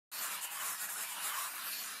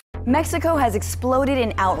Mexico has exploded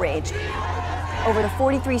in outrage over the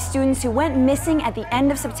 43 students who went missing at the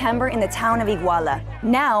end of September in the town of Iguala.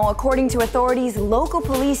 Now, according to authorities, local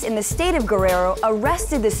police in the state of Guerrero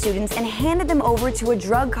arrested the students and handed them over to a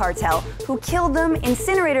drug cartel who killed them,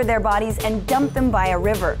 incinerated their bodies, and dumped them by a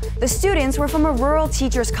river. The students were from a rural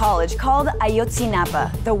teachers' college called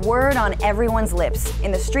Ayotzinapa, the word on everyone's lips,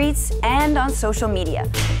 in the streets and on social media.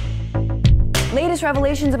 Latest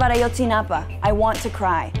revelations about Ayotzinapa. I want to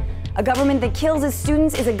cry. A government that kills its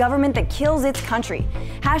students is a government that kills its country.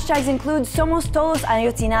 Hashtags include Somos Todos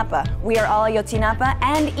Ayotzinapa, We Are All Ayotzinapa,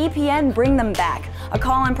 and EPN Bring Them Back, a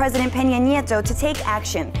call on President Peña Nieto to take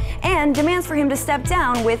action, and demands for him to step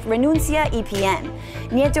down with Renuncia EPN.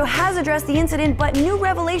 Nieto has addressed the incident, but new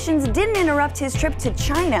revelations didn't interrupt his trip to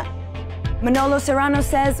China. Manolo Serrano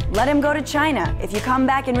says, let him go to China. If you come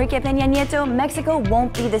back, Enrique Peña Nieto, Mexico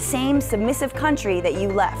won't be the same submissive country that you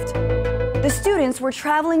left. The students were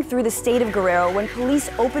traveling through the state of Guerrero when police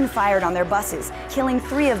opened fire on their buses, killing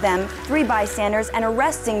 3 of them, 3 bystanders, and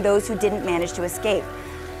arresting those who didn't manage to escape.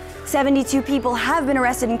 72 people have been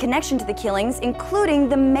arrested in connection to the killings, including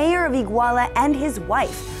the mayor of Iguala and his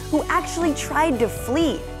wife, who actually tried to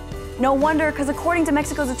flee. No wonder, because according to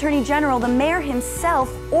Mexico's Attorney General, the mayor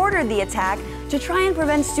himself ordered the attack to try and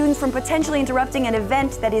prevent students from potentially interrupting an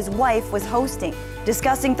event that his wife was hosting.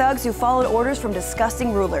 Disgusting thugs who followed orders from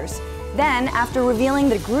disgusting rulers. Then, after revealing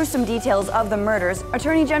the gruesome details of the murders,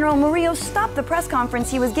 Attorney General Murillo stopped the press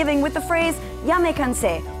conference he was giving with the phrase, "Ya me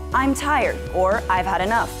cansé," I'm tired, or I've had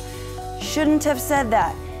enough. Shouldn't have said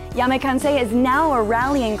that. Ya me cansé is now a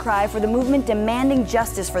rallying cry for the movement demanding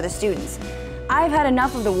justice for the students. I've had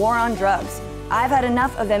enough of the war on drugs. I've had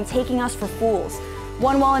enough of them taking us for fools.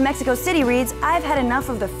 One wall in Mexico City reads, I've had enough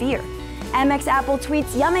of the fear. MX Apple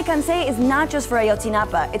tweets, Ya me cansé is not just for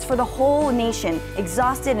Ayotzinapa, it's for the whole nation,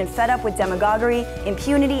 exhausted and fed up with demagoguery,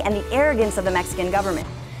 impunity, and the arrogance of the Mexican government.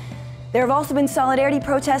 There have also been solidarity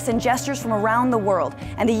protests and gestures from around the world,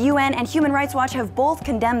 and the UN and Human Rights Watch have both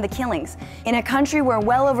condemned the killings. In a country where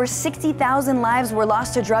well over 60,000 lives were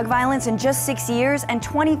lost to drug violence in just 6 years and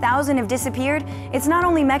 20,000 have disappeared, it's not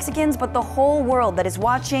only Mexicans but the whole world that is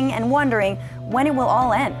watching and wondering when it will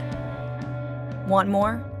all end. Want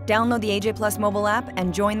more? Download the AJ Plus mobile app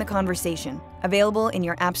and join the conversation. Available in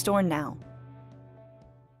your App Store now.